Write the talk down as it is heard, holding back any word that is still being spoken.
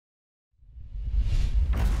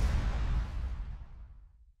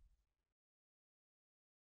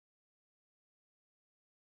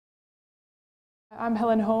I'm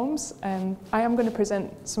Helen Holmes, and I am going to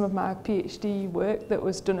present some of my PhD work that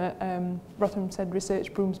was done at Rothamsted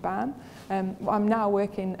Research Brooms Barn. I'm now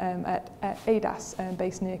working at ADAS,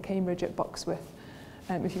 based near Cambridge at Boxworth,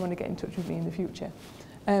 if you want to get in touch with me in the future.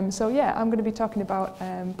 So yeah, I'm going to be talking about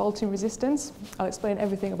bolting resistance. I'll explain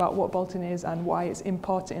everything about what bolting is and why it's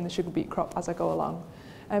important in the sugar beet crop as I go along.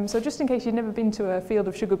 So just in case you've never been to a field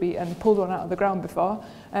of sugar beet and pulled one out of the ground before,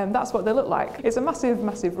 that's what they look like. It's a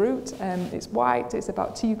massive root. It's white. It's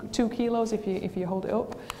about 2 kilos if you hold it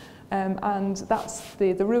up. And that's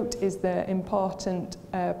the root is the important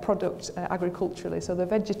product agriculturally. So the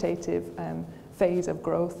vegetative phase of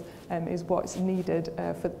growth is what's needed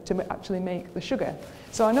to actually make the sugar.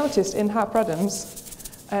 So I noticed in Harper Adams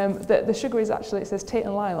that the sugar is actually, it says Tate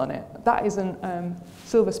and Lyle on it. That isn't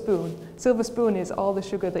silver spoon. Silver spoon is all the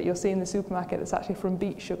sugar that you'll see in the supermarket that's actually from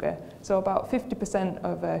beet sugar. So about 50%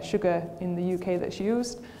 of sugar in the UK that's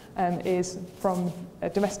used is from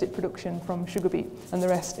domestic production from sugar beet, and the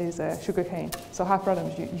rest is sugar cane. So Harper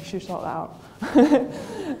Adams, you should sort that out.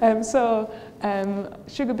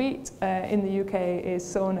 Sugar beet in the UK is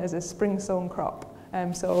sown as a spring sown crop.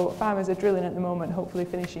 So farmers are drilling at the moment, hopefully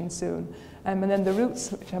finishing soon. And then the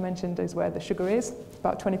roots, which I mentioned, is where the sugar is.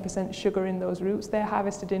 About 20% sugar in those roots. They're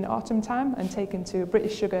harvested in autumn time and taken to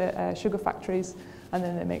British sugar factories, and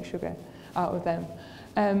then they make sugar out of them.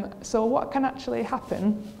 So what can actually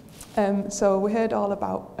happen? So we heard all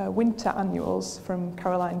about winter annuals from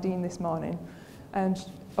Caroline Dean this morning. And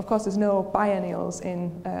of course, there's no biennials in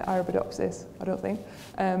Arabidopsis, I don't think.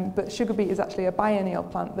 But sugar beet is actually a biennial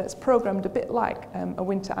plant that's programmed a bit like a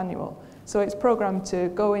winter annual. So it's programmed to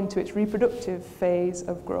go into its reproductive phase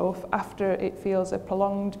of growth after it feels a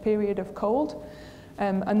prolonged period of cold.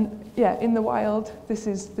 And yeah, in the wild, this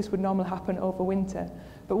would normally happen over winter.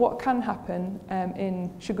 But what can happen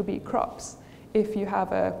in sugar beet crops if you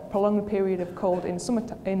have a prolonged period of cold in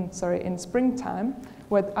springtime,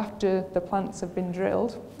 where after the plants have been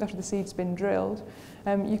drilled, after the seed's been drilled,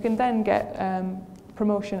 you can then get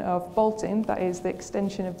promotion of bolting, that is the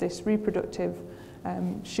extension of this reproductive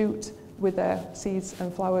shoot with seeds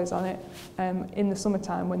and flowers on it in the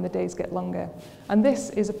summertime when the days get longer. And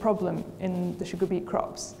this is a problem in the sugar beet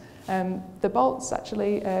crops. The bolts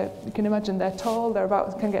actually, you can imagine they're tall,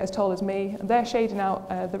 can get as tall as me, and they're shading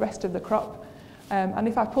out the rest of the crop. And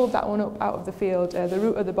if I pulled that one up out of the field, the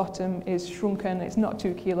root at the bottom is shrunken, it's not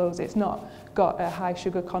 2 kilos, it's not got a high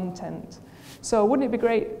sugar content. So wouldn't it be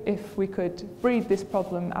great if we could breed this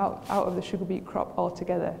problem out of the sugar beet crop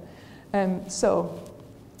altogether?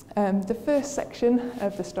 The first section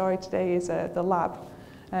of the story today is the lab.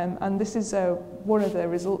 And this is one of the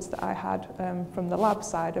results that I had from the lab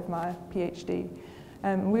side of my PhD.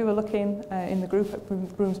 We were looking in the group at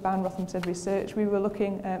Brooms Barn, Rothamsted Research, we were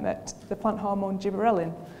looking at the plant hormone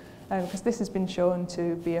gibberellin, because this has been shown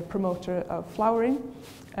to be a promoter of flowering,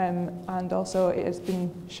 and also it has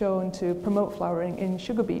been shown to promote flowering in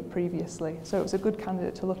sugar beet previously, so it was a good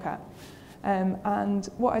candidate to look at. And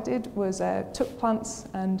what I did was took plants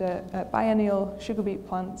and biennial sugar beet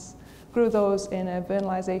plants, grew those in a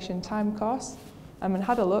vernalization time course, and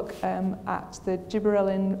had a look at the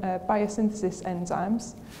gibberellin biosynthesis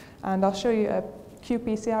enzymes. And I'll show you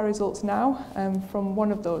qPCR results now from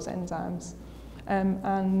one of those enzymes.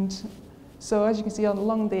 And so as you can see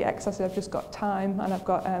along the x-axis, I've just got time, and I've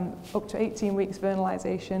got up to 18 weeks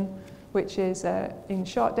vernalization, which is in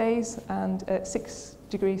short days and at 6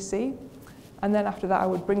 degrees C. And then after that, I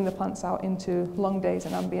would bring the plants out into long days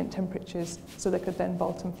and ambient temperatures so they could then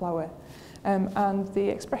bolt and flower. And the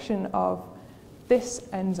expression of this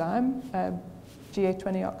enzyme,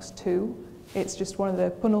 GA20OX2, it's just one of the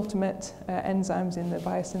penultimate enzymes in the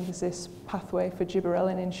biosynthesis pathway for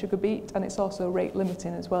gibberellin in sugar beet, and it's also rate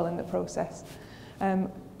limiting as well in the process.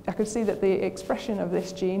 I could see that the expression of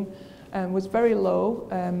this gene was very low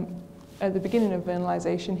at the beginning of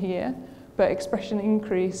vernalization here, but expression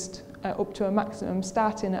increased up to a maximum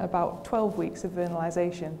starting at about 12 weeks of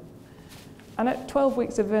vernalization. And at 12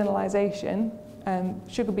 weeks of vernalization,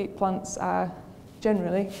 sugar beet plants are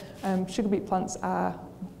generally, sugar beet plants are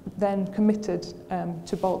then committed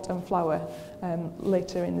to bolt and flower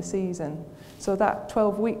later in the season. So that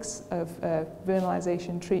 12 weeks of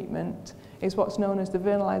vernalization treatment is what's known as the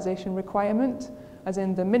vernalization requirement, as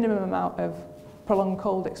in the minimum amount of prolonged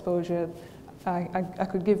cold exposure I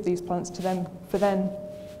could give these plants to them for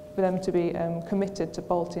them to be committed to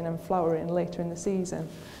bolting and flowering later in the season.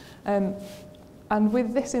 And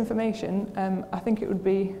with this information, I think it would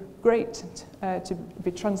be great to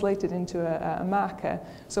be translated into a marker.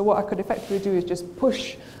 So what I could effectively do is just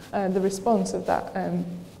push the response of that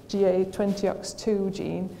GA20OX2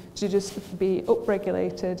 gene to just be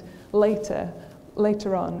upregulated later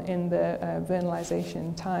later on in the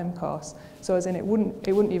vernalization time course. So as in it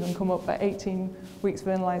wouldn't even come up at 18 weeks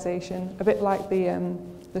vernalization, a bit like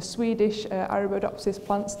the Swedish Arabidopsis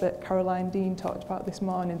plants that Caroline Dean talked about this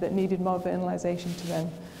morning that needed more vernalization to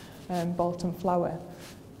then bolt and flower.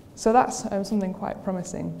 So that's something quite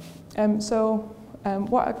promising.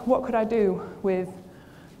 What could I do with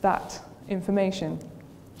that information?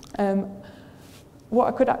 What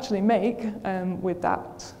I could actually make with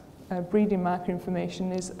that breeding marker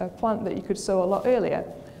information is a plant that you could sow a lot earlier.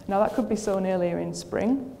 Now that could be sown earlier in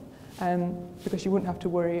spring because you wouldn't have to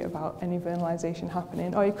worry about any vernalization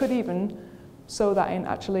happening, or you could even sow that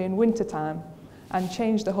in winter time and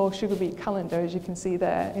change the whole sugar beet calendar, as you can see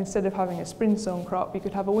there. Instead of having a spring sown crop, you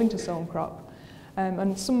could have a winter sown crop.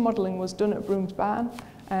 And some modelling was done at Brooms Barn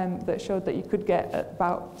that showed that you could get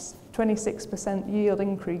about 26% yield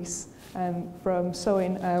increase from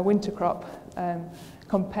sowing a winter crop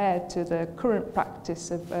compared to the current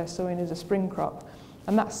practice of sowing as a spring crop.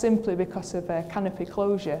 And that's simply because of canopy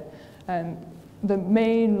closure. The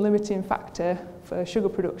main limiting factor for sugar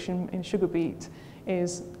production in sugar beet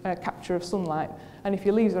is capture of sunlight. And if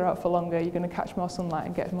your leaves are out for longer, you're going to catch more sunlight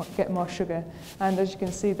and get more sugar. And as you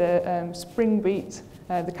can see, the spring beet,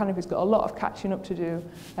 the canopy's got a lot of catching up to do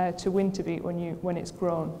to winter beet when it's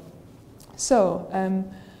grown. So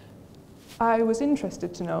I was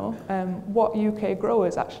interested to know what UK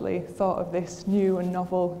growers actually thought of this new and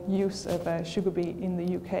novel use of sugar beet in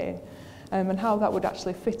the UK and how that would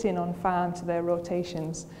actually fit in on farm to their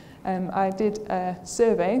rotations. I did a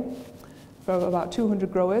survey for about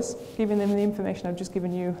 200 growers, giving them the information I've just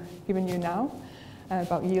given you now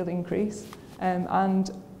about yield increase, and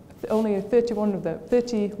only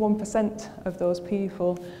 31% of those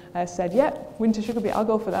people said, yeah, winter sugar beet, I'll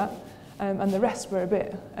go for that, and the rest were a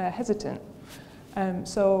bit hesitant.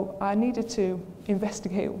 So I needed to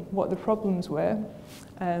investigate what the problems were,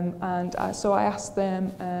 so I asked them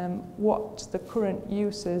what the current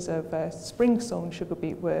uses of spring sown sugar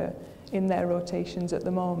beet were in their rotations at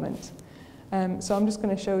the moment. So I'm just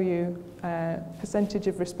going to show you percentage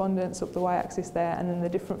of respondents up the y-axis there, and then the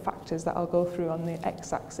different factors that I'll go through on the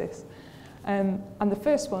x-axis. And the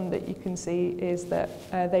first one that you can see is that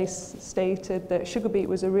they stated that sugar beet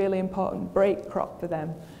was a really important break crop for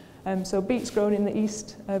them. So beet's grown in the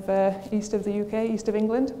east of the UK, east of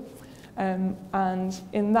England, and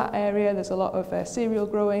in that area there's a lot of cereal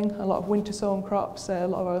growing, a lot of winter sown crops, a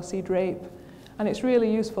lot of oilseed rape. And it's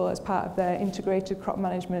really useful as part of their integrated crop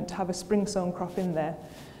management to have a spring sown crop in there.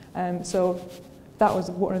 So that was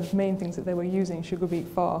one of the main things that they were using sugar beet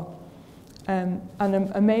for. And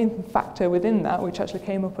a main factor within that, which actually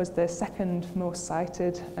came up as the second most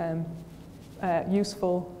cited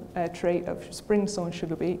useful trait of spring sown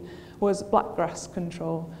sugar beet, was blackgrass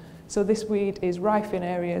control. So this weed is rife in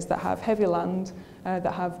areas that have heavy land,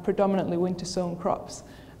 that have predominantly winter sown crops.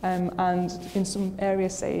 And in some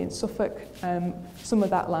areas, say in Suffolk, some of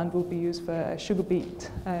that land will be used for sugar beet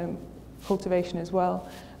cultivation as well.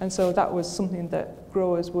 And so that was something that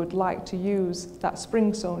growers would like to use that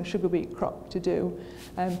spring sown sugar beet crop to do,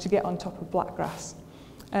 to get on top of blackgrass.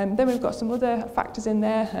 Then we've got some other factors in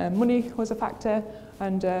there. Money was a factor,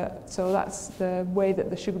 and so that's the way that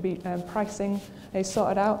the sugar beet pricing is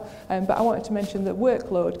sorted out. But I wanted to mention that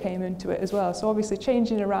workload came into it as well. So obviously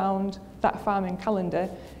changing around that farming calendar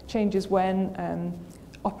changes when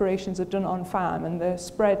operations are done on farm, and the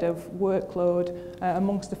spread of workload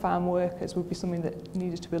amongst the farm workers would be something that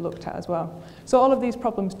needed to be looked at as well. So all of these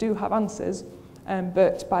problems do have answers,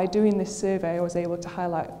 but by doing this survey I was able to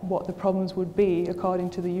highlight what the problems would be according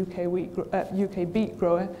to the UK beet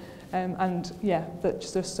grower, and yeah,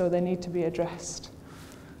 that's just so they need to be addressed.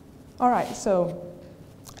 All right, so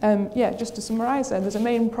yeah, just to summarise, there's a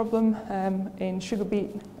main problem in sugar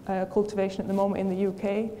beet cultivation at the moment in the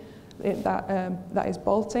UK. That is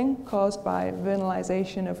bolting caused by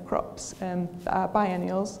vernalization of crops that are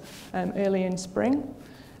biennials early in spring.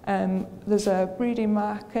 There's a breeding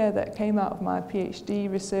marker that came out of my PhD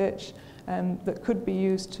research that could be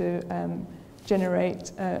used to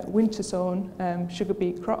generate winter sown sugar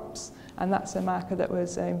beet crops, and that's a marker that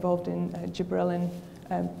was involved in gibberellin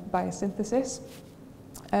biosynthesis.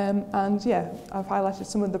 And yeah, I've highlighted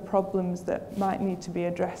some of the problems that might need to be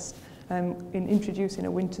addressed in introducing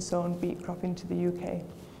a winter sown beet crop into the UK.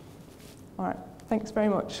 All right, thanks very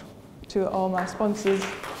much to all my sponsors.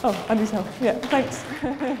 Oh, Andy's help. Yeah, thanks.